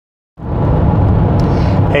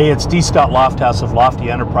Hey, it's D. Scott Lofthouse of Lofty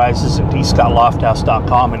Enterprises and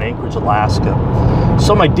dscottlofthouse.com in Anchorage, Alaska.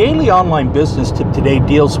 So my daily online business tip today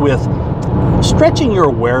deals with stretching your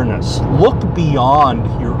awareness. Look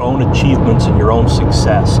beyond your own achievements and your own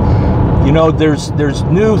success. You know, there's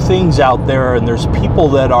new things out there, and there's people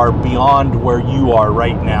that are beyond where you are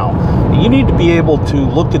right now. You need to be able to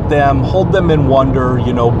look at them, hold them in wonder,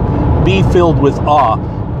 you know, be filled with awe,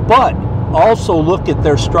 but also look at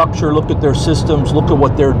their structure, look at their systems, look at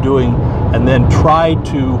what they're doing, and then try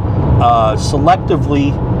to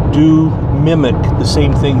selectively mimic the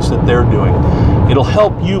same things that they're doing. It'll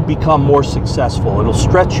help you become more successful. It'll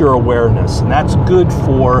stretch your awareness, and that's good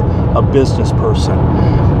for a business person.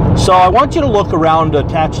 So I want you to look around.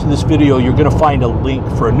 Attached to this video, you're going to find a link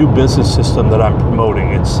for a new business system that I'm promoting.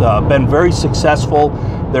 It's been very successful.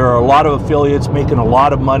 There are a lot of affiliates making a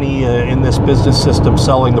lot of money in this business system,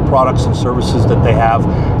 selling the products and services that they have.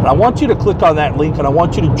 And I want you to click on that link, and I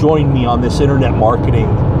want you to join me on this internet marketing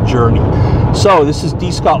journey. So this is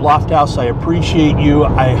D. Scott Lofthouse. I appreciate you.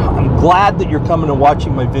 I'm glad that you're coming and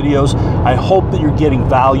watching my videos. I hope that you're getting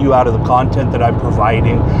value out of the content that I'm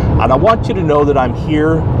providing. And I want you to know that I'm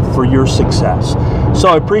here for your success. So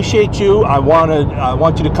I appreciate you. I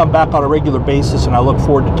want you to come back on a regular basis, and I look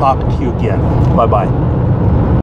forward to talking to you again. Bye-bye.